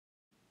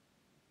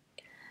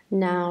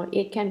Now,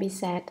 it can be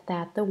said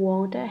that the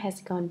world has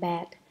gone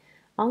bad.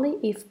 Only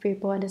if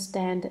people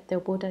understand the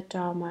Buddha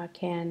Dharma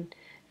can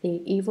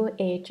the evil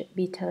age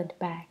be turned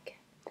back.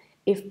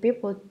 If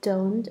people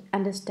don't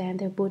understand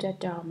the Buddha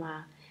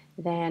Dharma,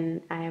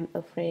 then I am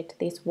afraid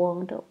this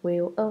world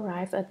will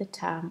arrive at the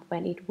time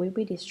when it will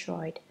be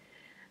destroyed.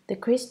 The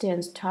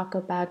Christians talk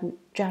about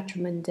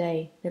Judgment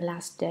Day, the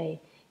last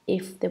day.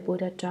 If the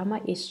Buddha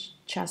Dharma is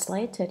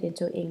translated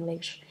into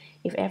English,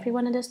 if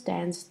everyone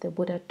understands the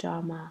Buddha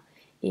Dharma,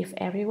 if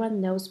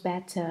everyone knows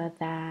better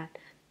than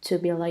to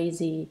be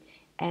lazy,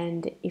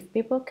 and if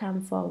people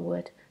come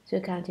forward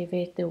to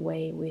cultivate the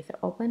way with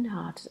open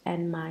hearts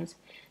and minds,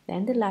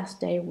 then the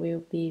last day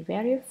will be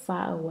very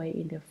far away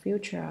in the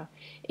future.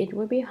 It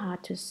will be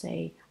hard to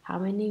say how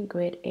many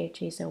great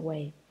ages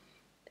away.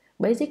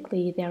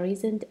 Basically, there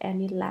isn't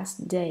any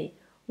last day.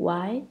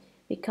 Why?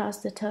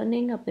 Because the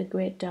turning of the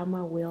great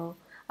Dharma wheel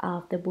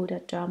of the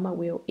Buddha Dharma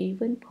will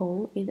even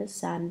pull in the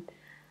sun,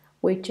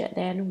 which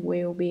then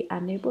will be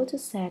unable to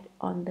set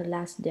on the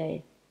last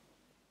day.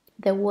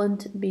 There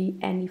won't be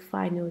any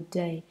final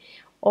day.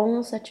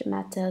 All such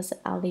matters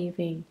are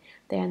living.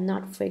 They are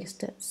not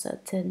fixed,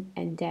 certain,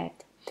 and dead.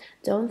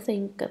 Don't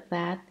think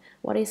that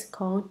what is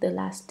called the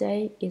last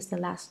day is the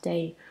last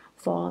day,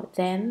 for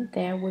then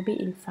there will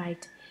be in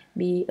fact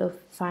be a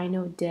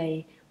final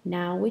day,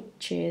 now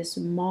which is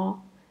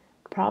more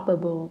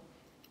probable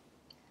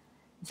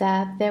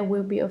that there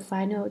will be a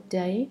final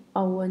day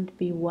or won't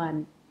be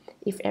one.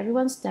 If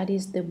everyone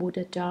studies the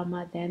Buddha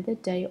Dharma, then the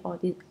day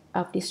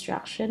of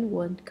destruction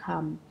won't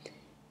come.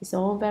 It's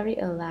all very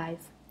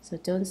alive, so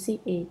don't see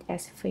it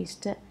as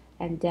fixed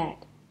and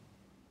dead.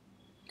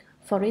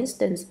 For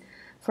instance,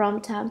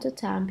 from time to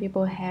time,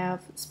 people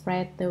have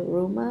spread the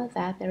rumor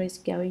that there is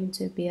going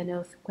to be an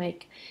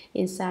earthquake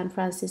in San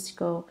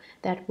Francisco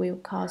that will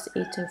cause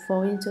it to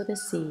fall into the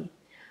sea.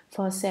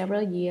 For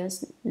several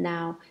years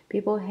now,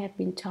 people have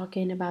been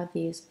talking about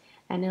this,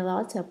 and a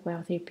lot of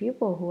wealthy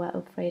people who are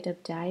afraid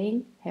of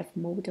dying have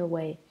moved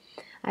away.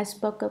 I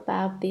spoke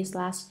about this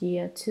last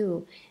year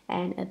too,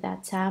 and at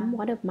that time,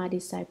 one of my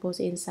disciples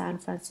in San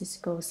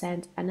Francisco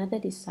sent another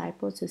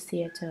disciple to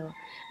Seattle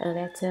a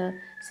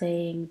letter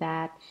saying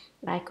that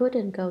I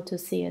couldn't go to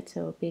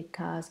Seattle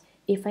because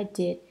if I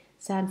did,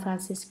 San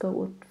Francisco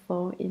would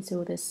fall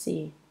into the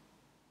sea.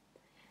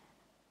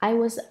 I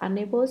was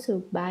unable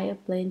to buy a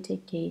plane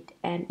ticket,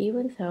 and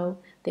even though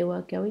they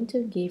were going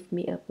to give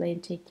me a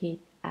plane ticket,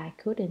 I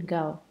couldn't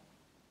go.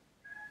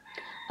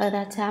 At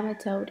that time, I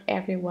told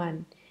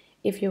everyone,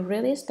 if you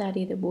really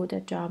study the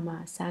Buddha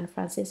Dharma, San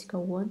Francisco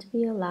won't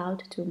be allowed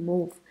to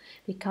move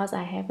because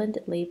I haven't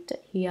lived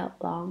here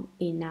long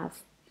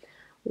enough.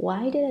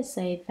 Why did I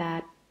say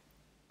that?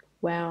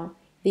 Well,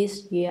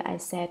 this year I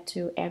said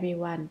to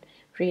everyone,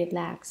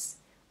 relax.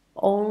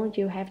 All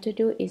you have to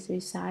do is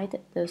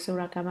recite the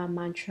Suragama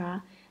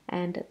mantra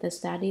and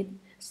study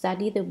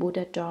the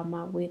Buddha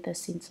Dharma with a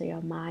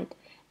sincere mind,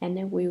 and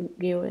I will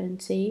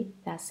guarantee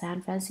that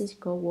San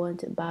Francisco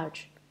won't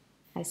budge.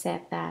 I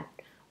said that.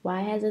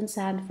 Why hasn't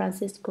San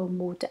Francisco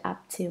moved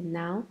up till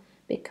now?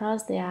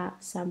 Because there are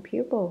some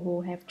people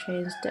who have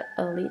changed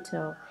a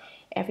little.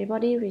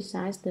 Everybody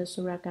recites the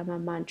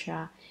Suragama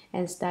mantra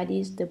and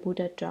studies the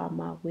Buddha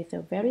Dharma with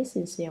a very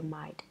sincere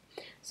mind.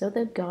 So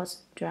the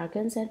gods,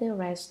 dragons, and the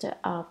rest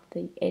of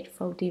the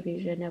Eightfold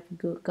Division of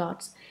good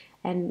gods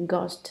and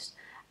ghosts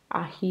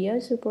are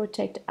here to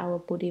protect our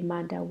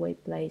Buddhimanda way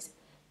place,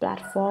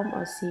 platform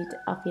or seat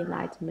of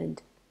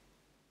enlightenment.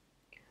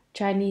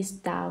 Chinese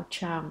Tao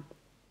Chang,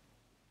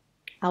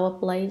 our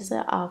place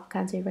of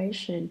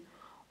cultivation,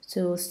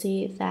 to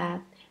see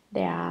that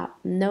there are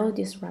no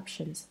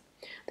disruptions.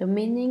 The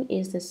meaning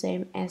is the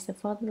same as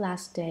for the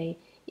last day.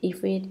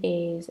 If it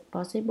is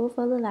possible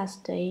for the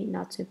last day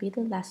not to be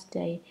the last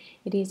day,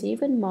 it is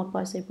even more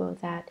possible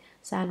that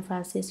San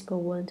Francisco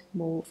won't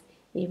move.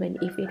 Even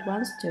if it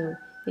wants to,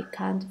 it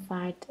can't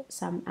find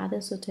some other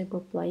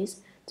suitable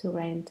place to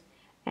rent,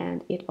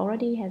 and it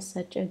already has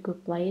such a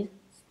good place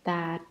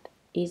that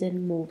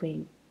isn't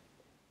moving.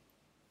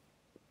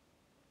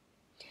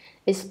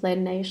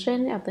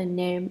 Explanation of the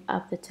name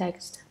of the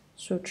text,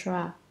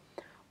 Sutra.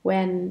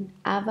 When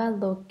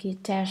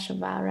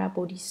Avalokiteshvara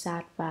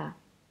Bodhisattva,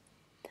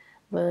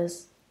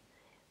 verse,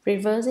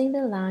 reversing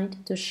the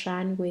light to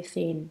shine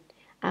within,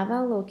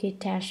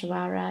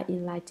 Avalokiteshvara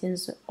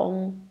enlightens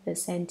all the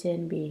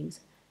sentient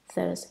beings.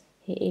 Thus,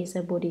 he is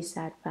a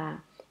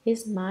Bodhisattva.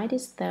 His mind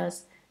is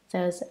thus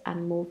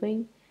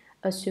unmoving.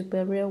 A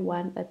superior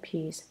one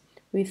appears.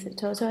 With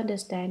total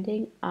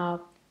understanding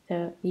of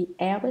the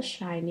ever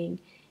shining,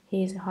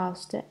 he is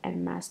host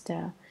and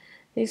master.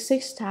 These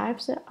 6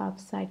 types of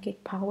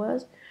psychic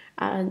powers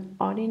are an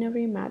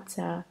ordinary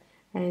matter,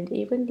 and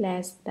even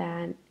less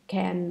than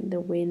can the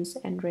winds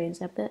and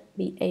rains of the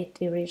 8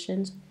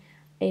 directions.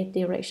 8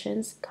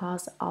 directions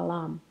cause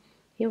alarm.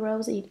 He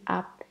rolls it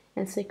up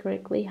and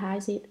secretly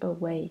hides it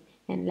away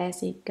and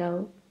lets it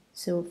go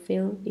to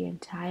fill the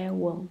entire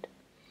world.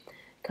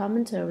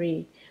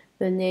 Commentary.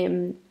 The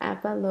name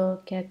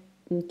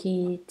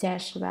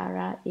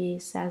Avalokiteshvara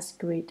is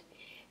Sanskrit.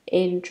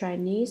 In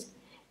Chinese,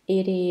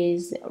 It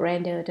is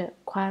rendered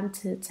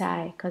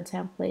quantity,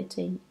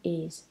 contemplating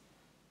ease.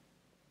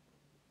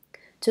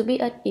 To be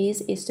at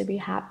ease is to be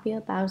happy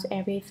about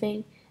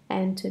everything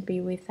and to be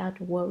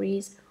without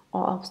worries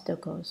or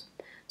obstacles.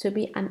 To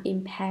be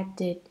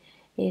unimpeded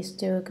is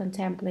to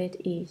contemplate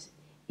ease.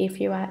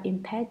 If you are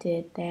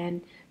impeded,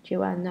 then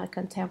you are not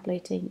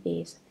contemplating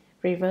ease.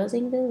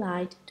 Reversing the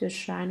light to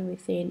shine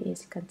within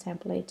is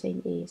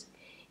contemplating ease.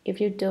 If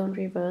you don't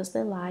reverse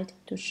the light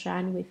to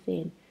shine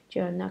within,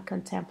 you are not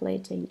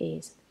contemplating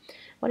ease.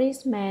 What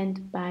is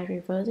meant by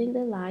reversing the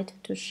light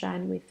to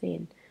shine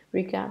within,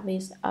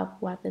 regardless of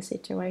what the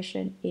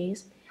situation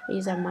is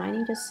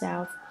examining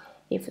yourself.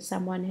 If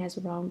someone has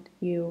wronged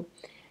you,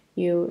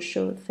 you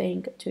should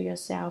think to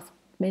yourself,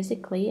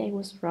 basically, I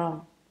was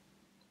wrong.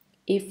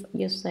 If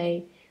you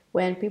say,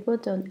 when people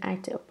don't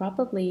act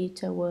properly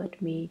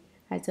toward me,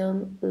 I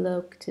don't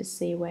look to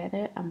see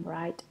whether I'm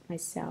right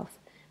myself.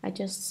 I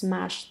just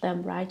smash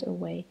them right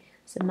away,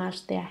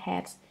 smash their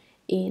heads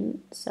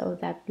in so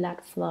that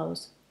blood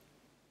flows.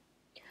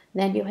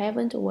 Then you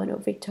haven't won a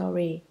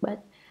victory,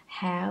 but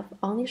have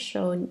only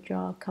shown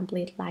your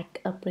complete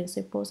lack of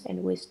principles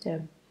and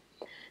wisdom.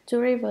 To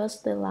reverse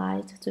the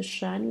light to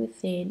shine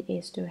within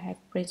is to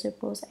have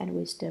principles and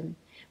wisdom.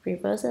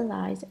 Reverse the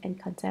light and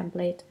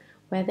contemplate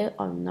whether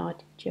or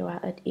not you are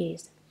at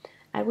ease.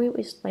 I will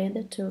explain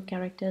the two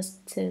characters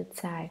to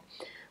Tsai,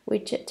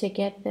 which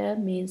together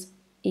means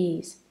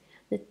ease.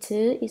 The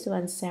two is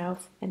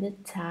oneself, and the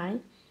Tsai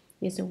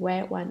is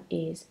where one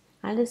is.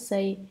 I'll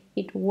say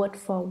it word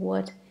for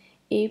word.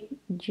 If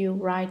you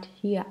write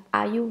here,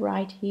 are you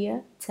right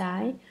here,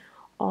 Tsai,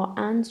 or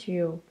aren't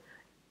you?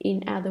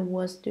 In other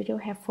words, do you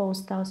have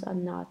false thoughts or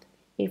not?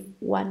 If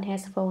one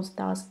has false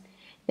thoughts,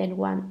 then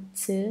one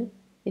too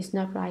is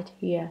not right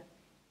here.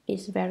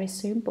 It's very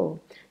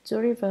simple. To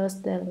reverse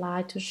the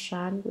light to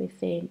shine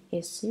within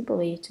is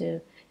simply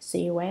to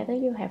see whether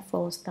you have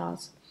false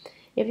thoughts.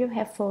 If you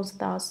have false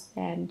thoughts,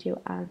 then you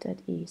aren't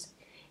at ease.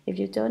 If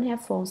you don't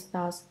have false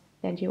thoughts,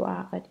 then you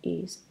are at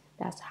ease.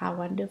 That's how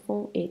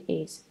wonderful it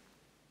is.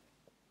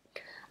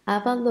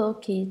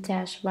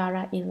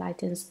 Avalokiteshvara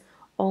enlightens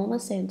all the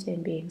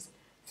sentient beings.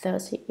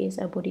 Thus, he is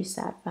a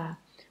Bodhisattva.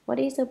 What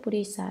is a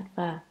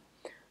Bodhisattva?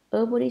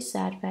 A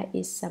Bodhisattva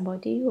is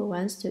somebody who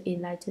wants to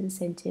enlighten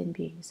sentient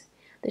beings.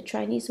 The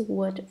Chinese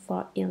word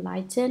for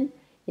enlighten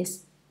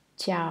is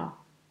jiao,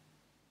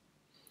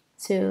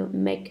 to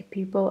make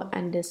people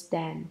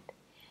understand.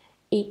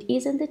 It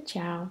isn't the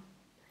jiao,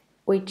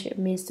 which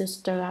means to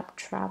stir up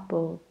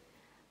trouble.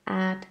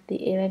 Add the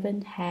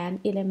 11th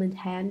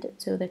hand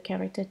to the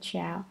character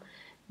jiao,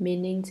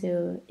 meaning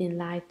to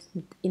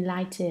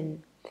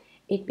enlighten.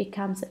 It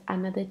becomes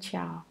another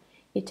jiao.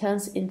 It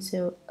turns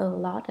into a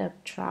lot of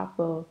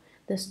trouble.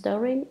 The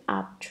stirring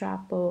up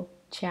trouble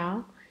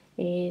jiao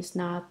is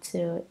not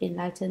to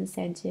enlighten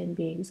sentient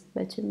beings,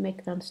 but to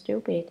make them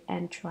stupid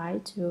and try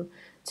to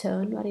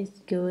turn what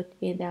is good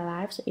in their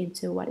lives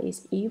into what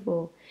is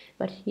evil.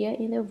 But here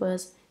in the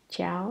verse,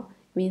 jiao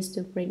means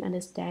to bring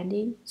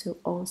understanding to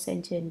all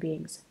sentient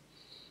beings.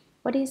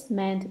 What is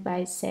meant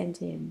by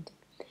sentient?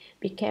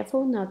 Be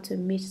careful not to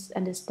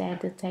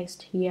misunderstand the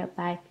text here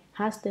by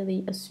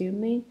hastily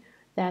assuming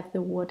that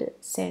the word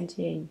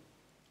sentient,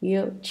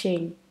 yu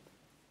qing,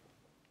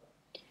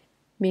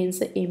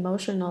 means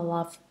emotional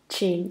love,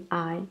 qing,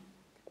 I.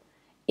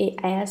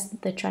 As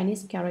the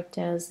Chinese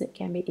characters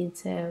can be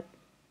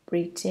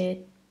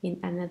interpreted in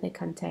another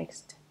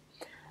context.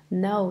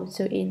 No,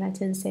 to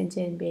enlighten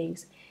sentient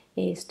beings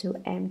is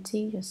to empty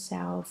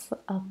yourself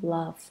of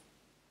love.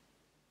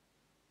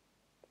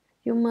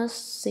 You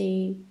must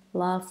see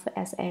love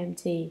as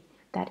empty,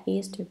 that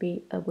is to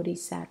be a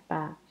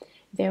Bodhisattva.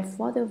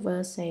 Therefore the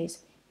verse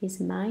says, his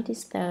mind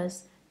is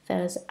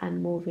thus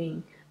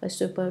unmoving, a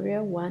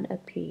superior one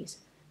of peace,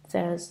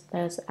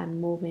 thus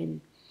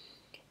unmoving,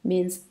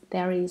 means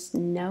there is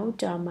no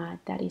dharma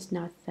that is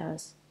not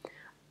thus.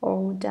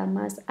 All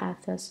dharmas are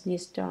thus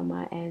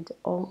nistharma, and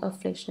all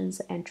afflictions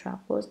and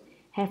troubles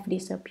have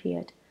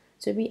disappeared.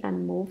 To be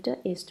unmoved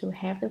is to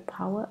have the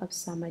power of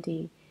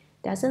samadhi.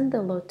 Doesn't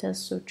the Lotus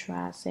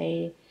Sutra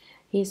say,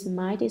 his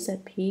mind is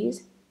at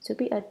peace? To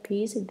be at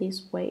peace in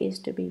this way is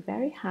to be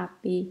very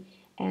happy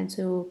and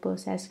to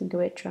possess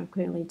great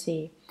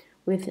tranquility,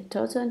 with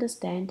total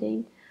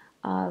understanding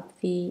of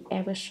the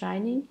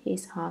ever-shining,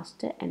 his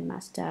host and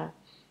master.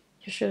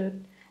 You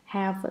should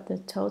have the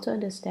total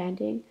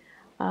understanding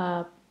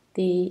of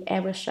the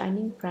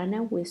ever-shining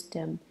prana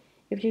wisdom.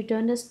 If you don't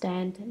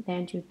understand,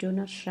 then you do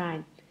not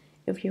shine.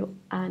 If you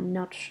are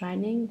not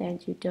shining, then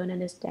you don't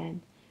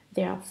understand.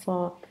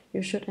 Therefore,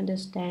 you should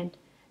understand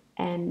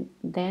and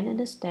then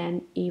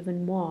understand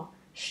even more.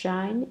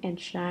 Shine and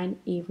shine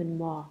even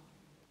more.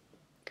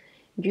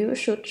 You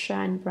should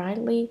shine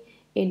brightly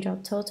in your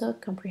total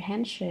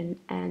comprehension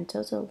and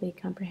totally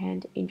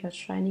comprehend in your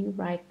shining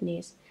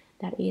brightness,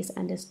 that is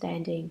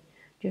understanding.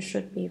 You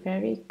should be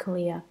very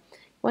clear.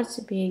 What's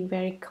being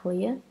very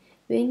clear?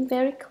 Being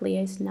very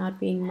clear is not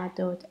being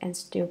muddled and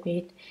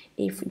stupid.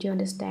 If you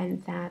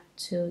understand that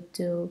to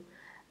do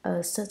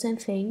a certain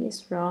thing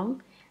is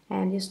wrong,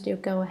 and you still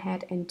go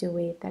ahead and do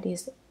it. That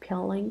is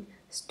piling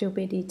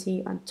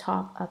stupidity on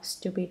top of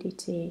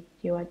stupidity.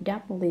 You are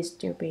doubly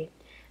stupid.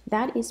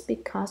 That is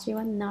because you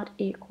are not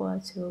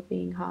equal to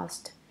being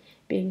host.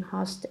 Being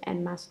host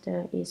and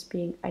master is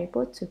being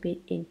able to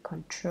be in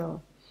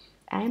control.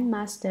 I am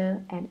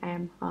master and I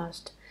am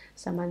host.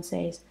 Someone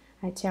says,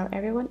 I tell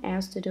everyone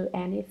else to do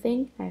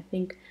anything I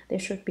think they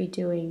should be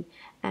doing.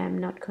 I am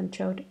not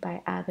controlled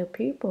by other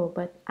people,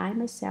 but I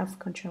myself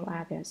control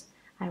others.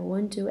 I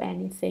won't do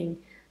anything,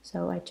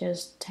 so I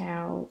just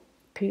tell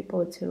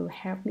people to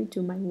help me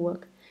do my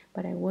work,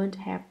 but I won't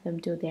have them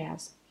do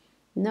theirs.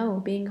 No,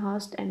 being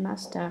host and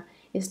master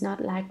is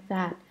not like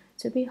that.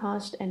 To be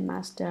host and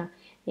master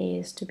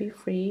is to be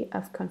free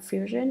of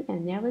confusion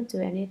and never do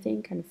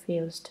anything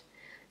confused.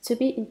 To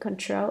be in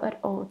control at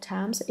all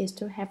times is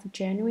to have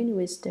genuine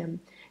wisdom.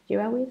 You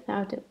are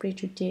without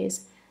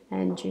prejudice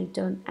and you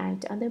don't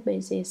act on the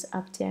basis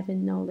of devil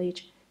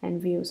knowledge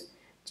and views.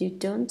 You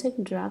don't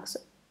take drugs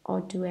or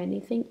do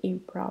anything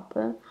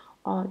improper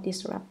or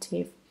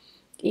disruptive.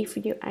 If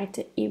you act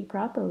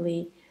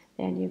improperly,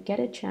 then you get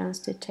a chance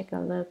to take a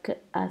look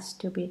at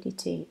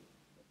stupidity.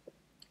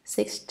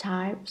 6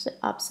 types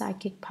of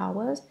psychic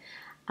powers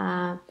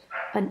are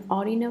an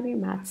ordinary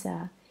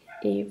matter.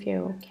 If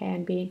you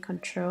can be in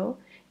control,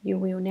 you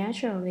will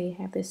naturally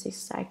have the 6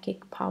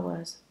 psychic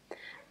powers.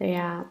 They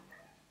are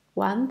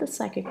 1. The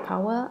psychic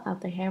power of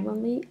the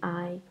heavenly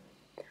eye.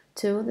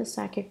 2. The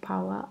psychic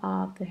power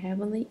of the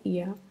heavenly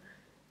ear.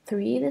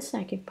 3. The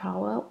psychic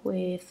power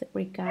with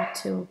regard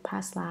to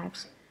past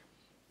lives.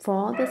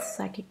 4. The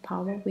psychic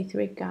power with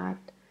regard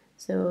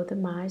to the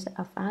minds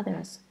of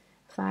others.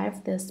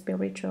 5. The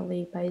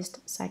spiritually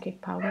based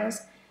psychic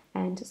powers.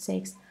 And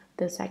 6.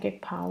 The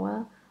psychic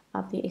power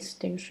of the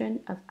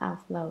extinction of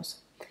outflows.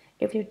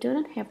 If you do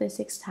not have the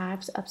 6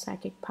 types of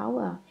psychic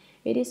power,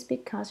 it is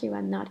because you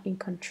are not in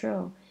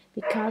control,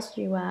 because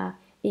you are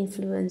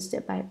influenced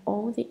by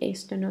all the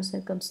external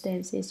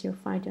circumstances you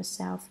find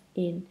yourself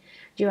in.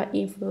 You are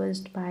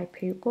influenced by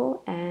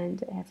people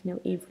and have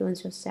no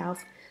influence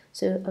yourself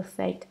to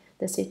affect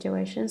the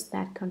situations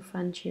that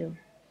confront you.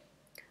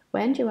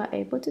 When you are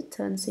able to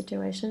turn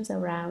situations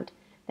around,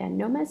 then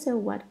no matter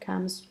what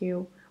comes,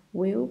 you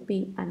will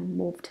be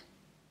unmoved.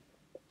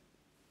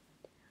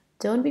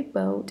 Don't be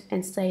bold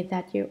and say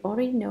that you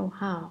already know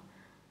how,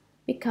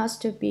 because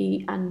to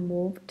be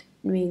unmoved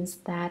means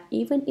that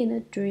even in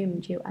a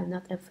dream you are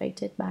not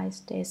affected by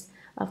states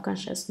of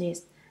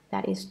consciousness.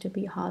 That is to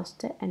be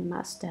host and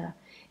master.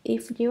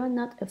 If you are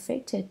not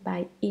affected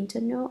by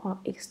internal or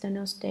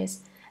external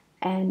states,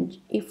 and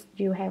if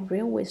you have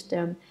real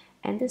wisdom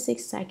and the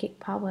 6 psychic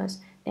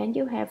powers, then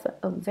you have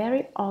a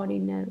very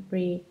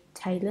ordinary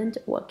talent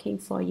working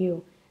for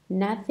you.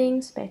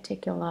 Nothing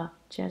spectacular,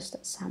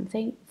 just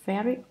something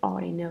very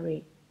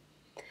ordinary.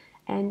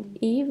 And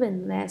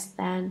even less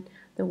than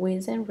the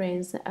winds and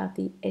rains of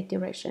the 8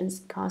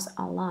 directions cause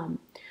alarm.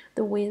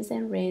 The winds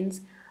and rains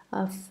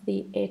of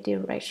the 8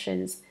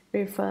 directions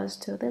refers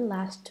to the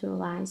last 2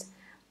 lines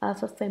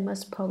of a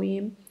famous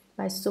poem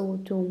by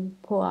Hsuan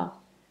Hua,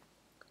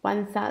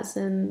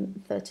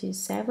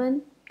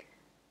 1037,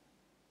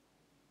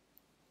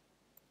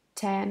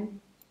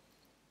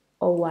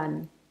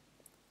 1001,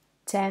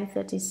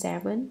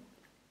 1037,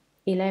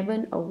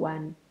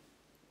 1101.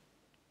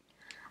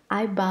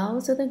 I bow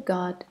to the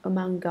God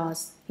among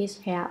gods,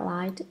 his hair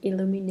light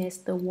illuminates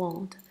the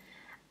world.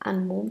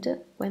 Unmoved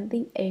when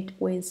the 8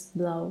 winds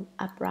blow,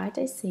 upright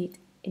I sit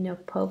in a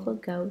purple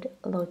gold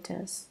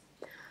lotus.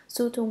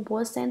 Hsuan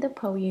Hua sent the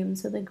poem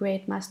to the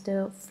great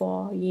master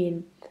for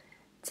Yin,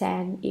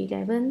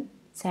 1011,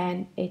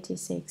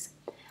 1086,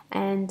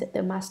 and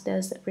the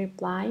master's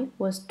reply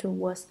was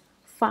towards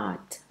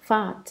fart,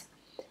 fart.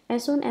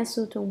 As soon as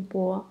Hsuan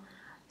Hua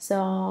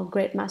saw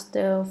great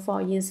master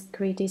for Yin's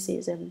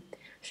criticism,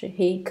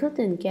 he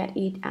couldn't get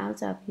it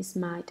out of his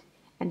mind,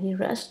 and he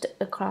rushed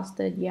across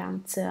the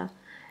Yangtze.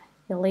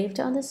 He lived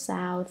on the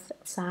south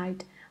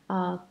side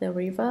of the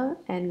river,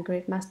 and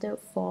great master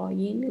For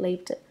Yin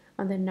lived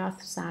on the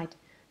north side.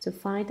 To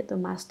find the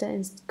master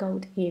and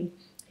scold him,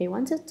 he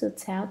wanted to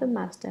tell the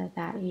master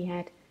that he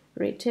had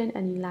written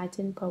an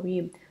enlightened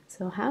poem.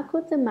 So how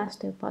could the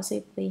master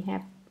possibly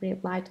have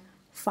replied,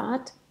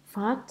 fart,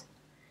 fart?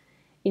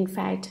 In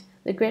fact,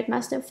 the great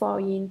master For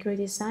Yin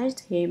criticized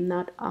him.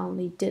 Not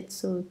only did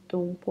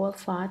Hsuan Hua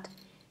fart,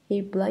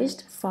 he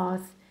blazed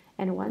forth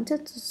and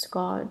wanted to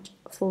scourge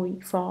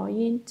For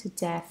Yin to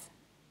death.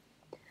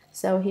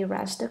 So he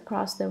rushed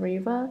across the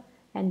river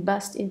and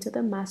burst into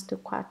the master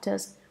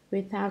quarters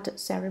without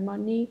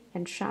ceremony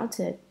and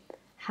shouted,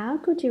 "How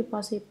could you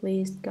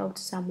possibly scold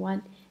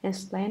someone and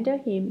slander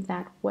him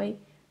that way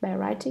by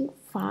writing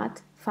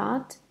fart,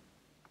 fart?"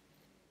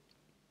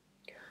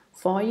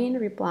 For Yin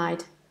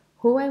replied,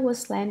 "Who I was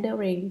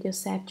slandering? You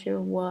said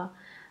you were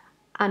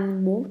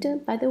unmoved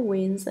by the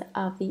winds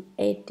of the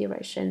 8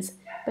 directions,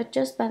 but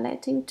just by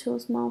letting 2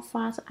 small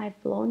farts I've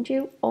blown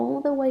you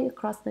all the way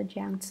across the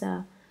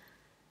Yangtze.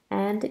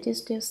 And you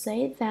still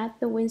say that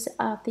the winds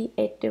of the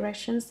 8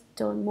 directions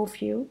don't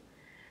move you?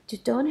 You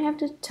don't have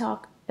to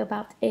talk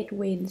about 8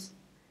 winds.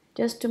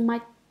 just to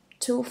my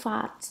two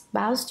thoughts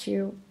bounced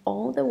you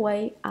all the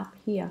way up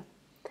here.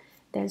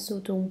 Then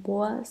Hsuan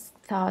Hua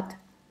thought,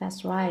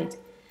 that's right.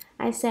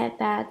 I said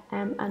that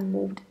I'm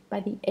unmoved by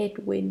the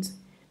 8 winds,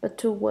 but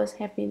 2 words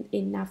have been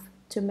enough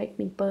to make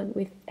me burn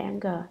with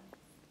anger.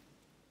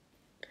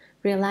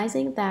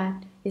 Realizing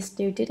that he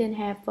still didn't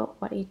have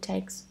what it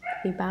takes,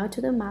 he bowed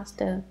to the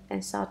master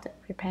and sought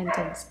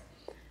repentance.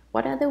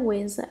 What are the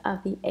winds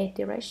of the 8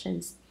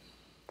 directions?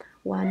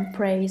 1.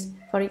 Praise.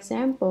 For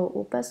example,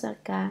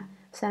 Upasaka,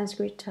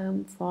 Sanskrit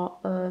term for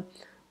a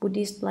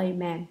Buddhist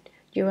layman.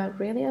 You are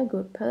really a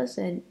good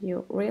person.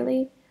 You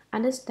really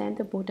understand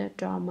the Buddha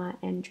Dharma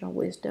and your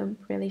wisdom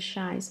really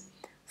shines.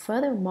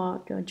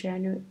 Furthermore, your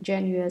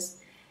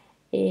genius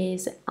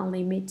is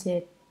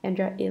unlimited and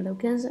your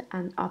eloquence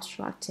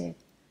unobstructed.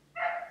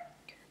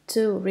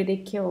 2.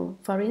 Ridicule.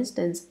 For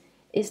instance,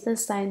 it's the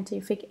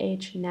scientific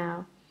age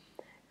now,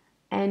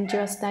 and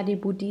you study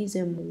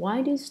Buddhism.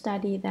 Why do you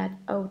study that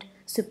old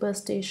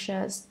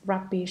superstitious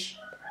rubbish?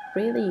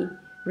 Really,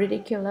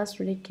 ridiculous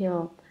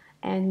ridicule.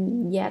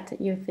 And yet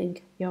you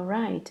think you're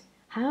right.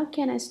 How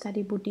can I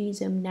study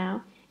Buddhism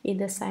now in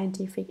the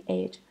scientific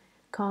age?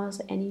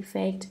 Cause and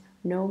effect,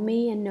 know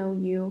me and know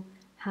you.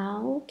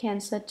 How can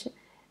such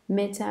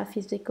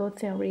metaphysical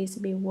theories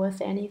be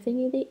worth anything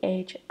in the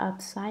age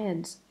of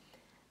science?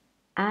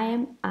 I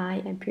am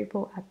I and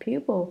people are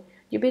people.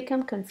 You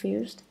become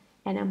confused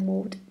and are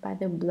moved by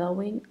the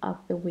blowing of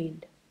the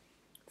wind.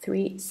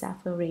 3.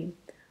 Suffering.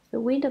 The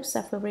wind of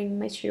suffering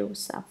makes you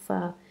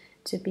suffer.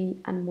 To be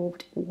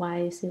unmoved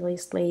while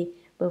seriously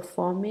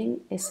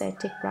performing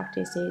ascetic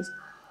practices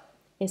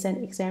is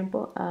an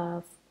example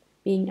of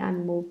being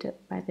unmoved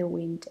by the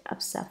wind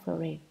of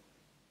suffering.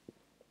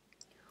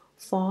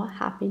 4.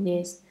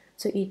 Happiness.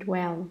 To eat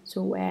well,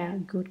 to wear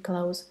good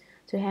clothes,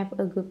 to have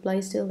a good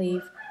place to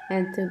live,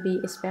 and to be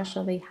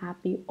especially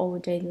happy all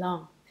day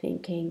long,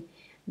 thinking,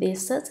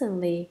 this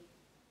certainly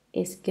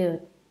is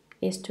good,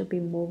 is to be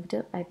moved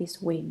by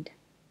this wind.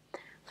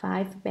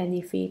 5.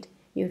 Benefit.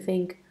 You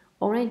think,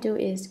 all I do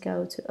is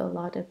go to a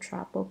lot of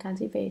trouble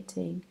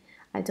cultivating.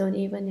 I don't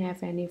even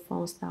have any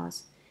false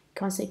thoughts.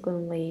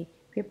 Consequently,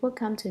 people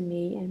come to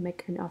me and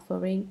make an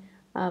offering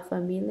of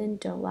 $1 million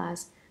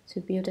to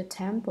build a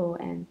temple,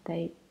 and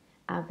they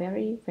are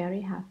very,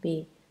 very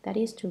happy. That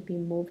is to be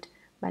moved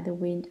by the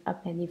wind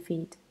of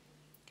benefit.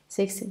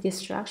 6.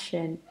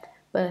 Destruction.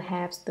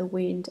 Perhaps the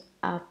wind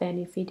of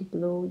benefit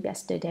blew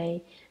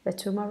yesterday, but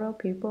tomorrow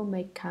people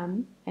may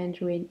come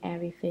and ruin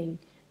everything.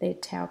 They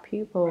tell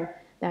people,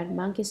 that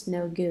monk is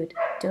no good,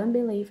 don't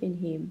believe in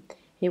him.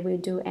 He will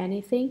do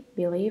anything,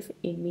 believe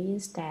in me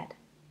instead.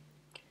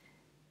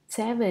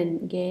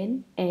 7.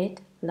 Gain.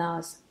 8.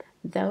 Loss.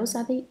 Those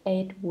are the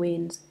 8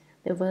 winds.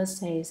 The verse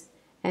says,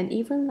 and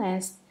even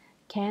less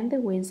can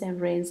the winds and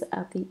rains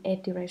of the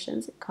 8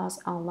 directions cause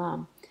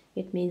alarm.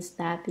 It means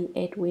that the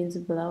 8 winds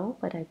blow,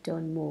 but I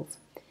don't move.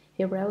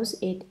 He rolls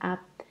it up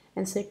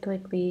and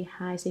secretly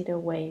hides it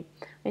away.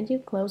 When you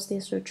close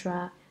this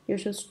sutra, you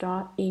should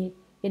store it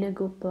in a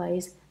good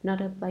place, not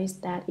a place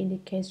that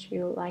indicates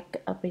you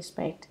lack of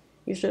respect.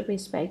 You should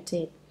respect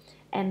it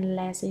and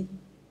let it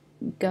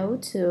go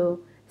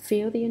to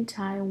fill the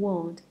entire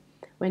world.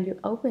 When you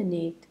open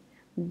it,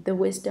 the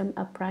wisdom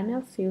of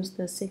prana fills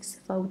the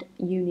sixfold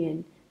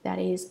union, that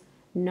is,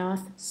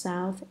 north,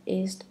 south,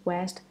 east,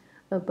 west,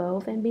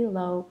 above and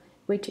below,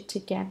 which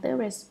together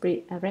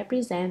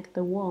represent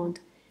the world.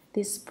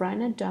 This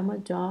prana dharma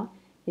door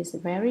is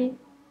very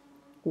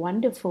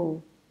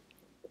wonderful.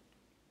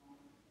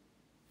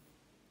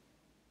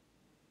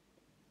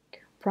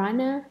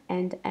 Prana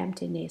and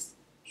Emptiness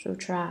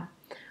Sutra.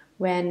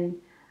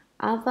 When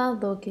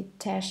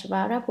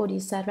Avalokiteshvara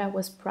Bodhisattva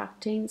was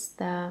practicing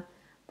the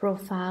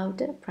profound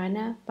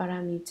Prajna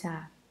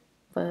Paramita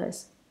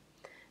verse,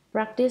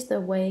 practice the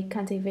way,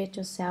 cultivate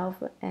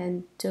yourself,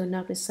 and do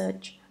not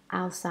research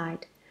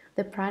outside.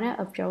 The prana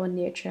of your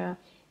nature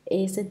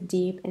is a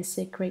deep and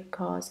secret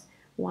cause.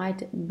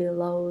 White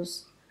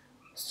billows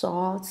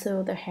soar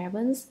through the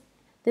heavens,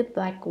 the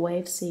black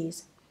wave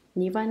seas.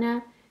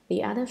 Nirvana,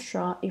 the other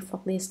shore,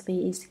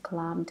 effortlessly is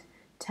climbed.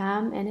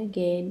 Time and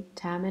again,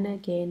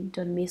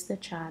 don't miss the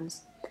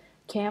chance.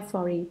 Care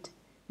for it.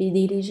 Be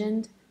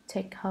diligent,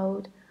 take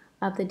hold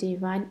of the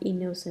divine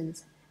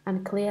innocence.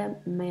 Unclear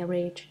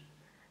marriage.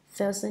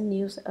 Thousand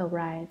news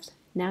arrives.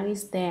 Now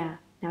is there,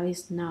 now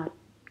is not.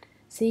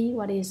 See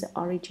what is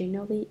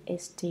originally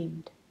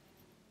esteemed.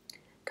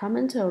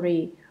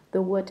 Commentary.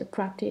 The word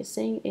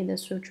practicing in the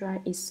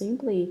sutra is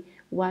simply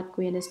what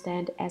we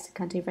understand as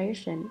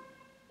cultivation.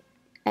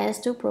 As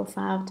to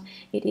profound,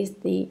 it is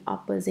the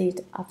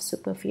opposite of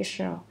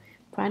superficial.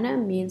 Prana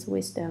means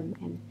wisdom,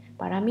 and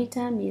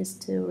paramita means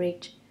to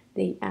reach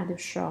the other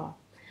shore.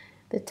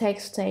 The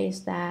text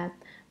says that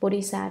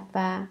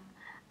Bodhisattva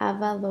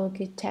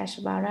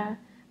Avalokiteshvara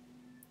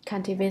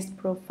cultivates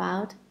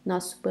profound,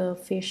 not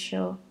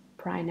superficial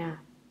prana.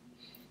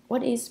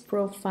 What is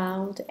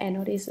profound and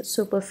what is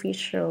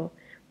superficial?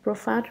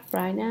 Profound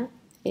prana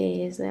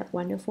is a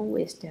wonderful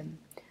wisdom.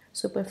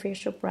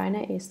 Superficial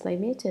prana is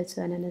limited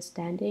to an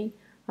understanding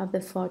of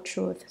the 4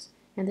 truths.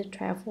 and the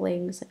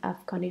travelings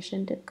of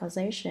conditioned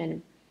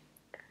causation.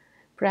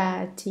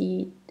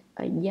 Pratiyasam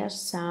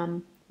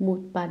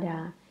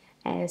Mutpada,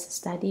 as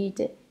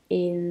studied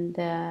in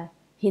the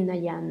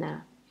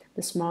Hinayana,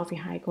 the small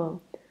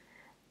vehicle.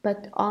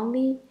 But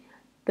only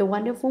the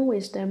wonderful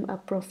wisdom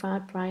of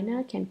profound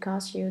prajna can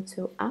cause you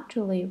to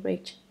actually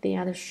reach the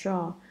other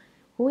shore.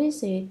 Who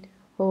is it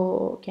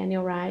who can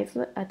arrive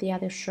at the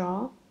other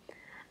shore?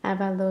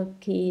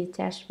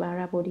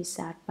 Avalokiteshvara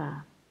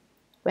Bodhisattva.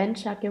 When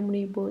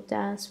Shakyamuni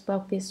Buddha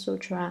spoke this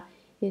sutra,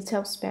 he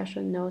took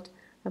special note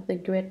of the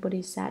great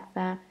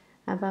Bodhisattva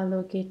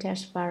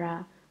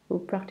Avalokiteshvara, who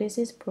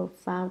practices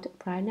profound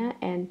prajna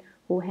and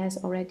who has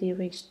already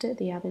reached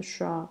the other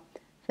shore.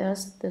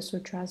 Thus, the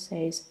sutra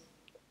says,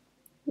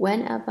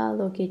 when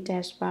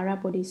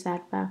Avalokiteshvara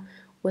Bodhisattva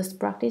was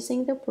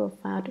practicing the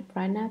profound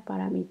Prajna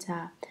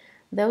Paramita,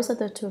 those are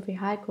the two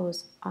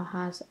vehicles,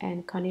 arhats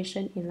and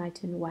conditioned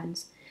enlightened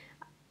ones,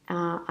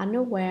 are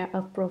unaware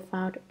of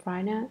profound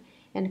prajna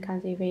and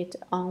cultivate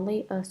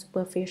only a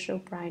superficial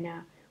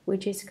prajna,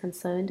 which is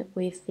concerned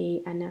with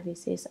the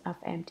analysis of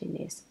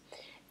emptiness.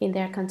 In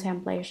their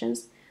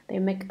contemplations, they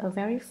make a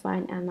very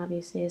fine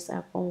analysis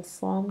of all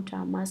form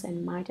dharmas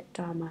and mind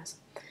dharmas.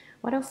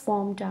 What are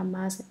form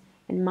dharmas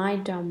and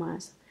mind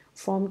dharmas?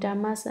 Form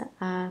dharmas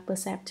are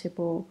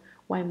perceptible,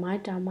 while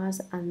mind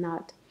dharmas are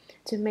not.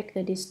 To make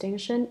the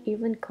distinction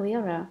even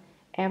clearer,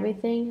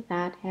 everything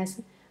that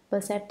has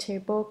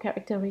perceptible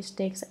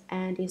characteristics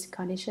and is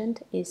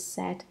conditioned is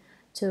said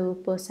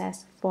to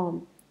possess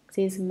form.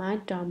 These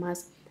mind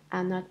dharmas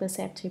are not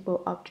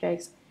perceptible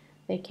objects.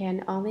 They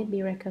can only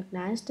be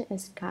recognized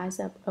as kinds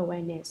of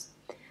awareness.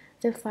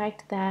 The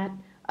fact that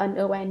an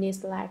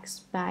awareness lacks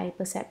by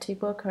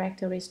perceptible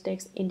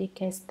characteristics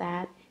indicates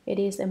that it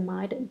is a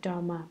mind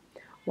dharma,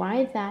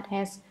 while that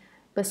has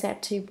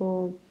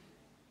perceptible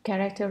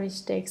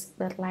characteristics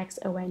but lacks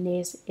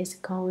awareness is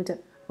called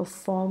a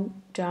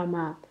form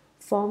dharma.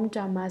 Form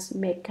dharmas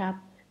make up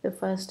the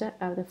first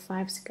of the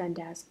 5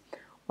 skandhas,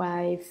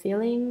 while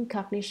feeling,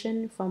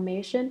 cognition,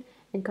 formation,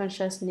 and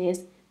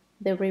consciousness,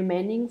 the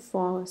remaining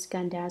 4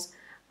 skandhas,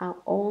 are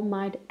all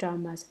mind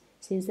dharmas,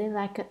 since they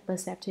lack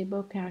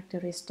perceptible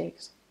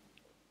characteristics.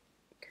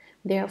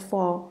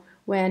 Therefore,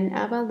 when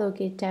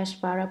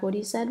Avalokiteshvara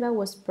Bodhisattva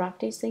was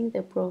practicing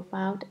the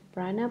profound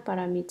Prajna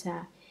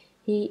Paramita,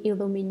 he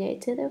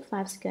illuminated the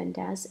 5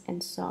 skandhas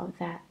and saw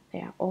that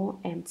they are all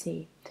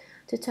empty.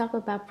 To talk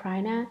about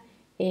prajna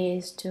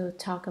is to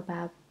talk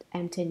about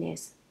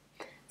emptiness.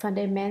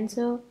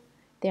 Fundamental,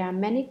 there are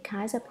many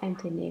kinds of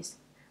emptiness,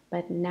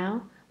 but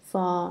now,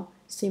 for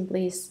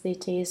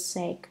simplicity's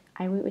sake,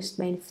 I will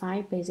explain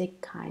 5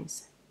 basic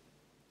kinds.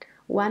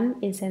 1.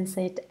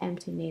 Insensate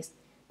emptiness.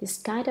 This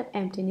kind of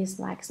emptiness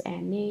lacks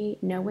any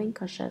knowing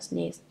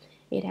consciousness.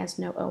 It has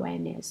no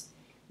awareness.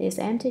 This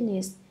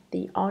emptiness,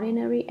 the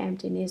ordinary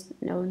emptiness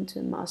known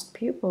to most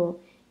people,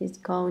 is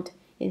called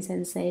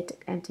insensate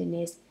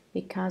emptiness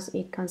because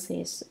it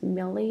consists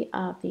merely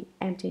of the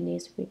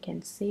emptiness we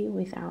can see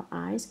with our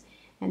eyes,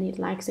 and it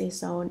lacks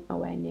its own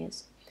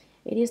awareness.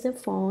 It is the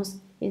false,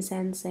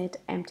 insensate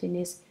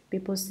emptiness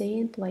people see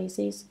in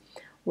places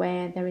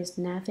where there is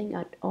nothing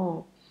at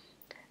all.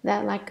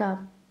 That lack of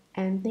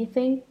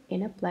anything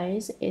in a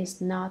place is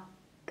not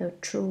the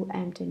true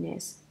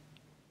emptiness.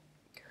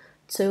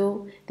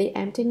 2. The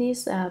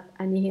emptiness of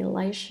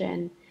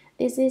annihilation.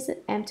 This is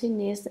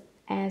emptiness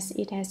as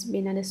it has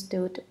been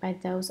understood by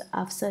those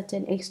of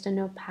certain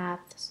external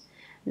paths,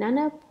 none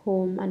of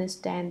whom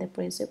understand the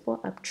principle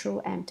of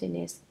true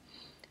emptiness.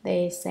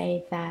 They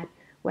say that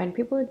when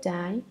people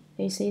die,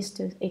 they cease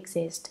to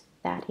exist,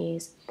 that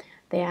is,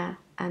 they are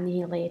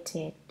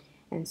annihilated,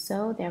 and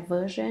so their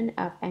version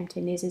of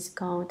emptiness is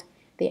called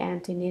the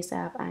emptiness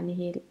of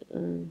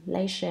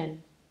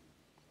annihilation.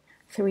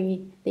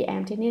 3. The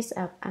emptiness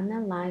of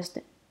analyzed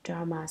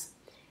dharmas.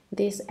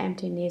 This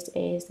emptiness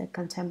is the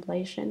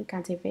contemplation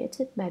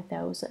cultivated by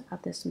those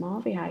of the small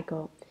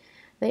vehicle.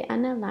 They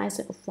analyze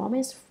form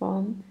as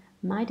form,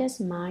 mind as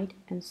mind,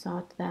 and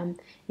sort them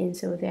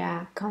into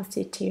their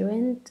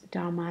constituent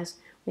dharmas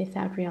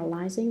without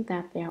realizing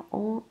that they are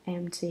all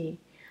empty.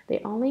 They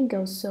only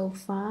go so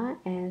far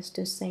as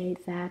to say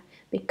that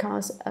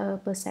because a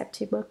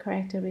perceptible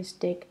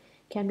characteristic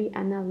can be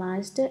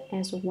analyzed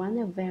as one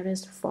of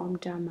various form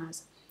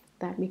dharmas,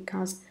 that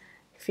because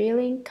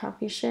feeling,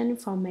 cognition,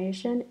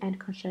 formation, and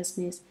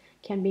consciousness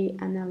can be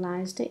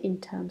analyzed in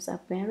terms of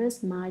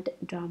various mind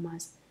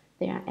dharmas,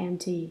 they are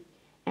empty.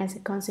 As a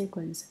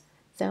consequence,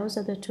 those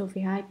of the 2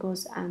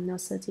 vehicles are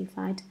not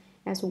certified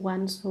as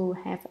ones who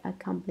have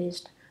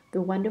accomplished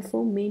the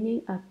wonderful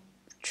meaning of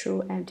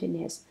true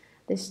emptiness,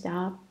 the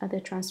stop of the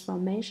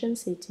transformation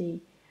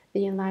city,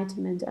 the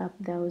enlightenment of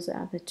those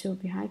of the 2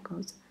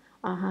 vehicles,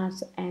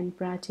 arhats and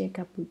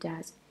pratyeka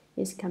Buddhas,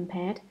 is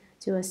compared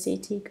to a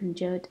city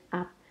conjured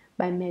up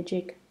by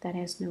magic that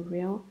has no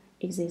real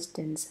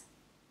existence.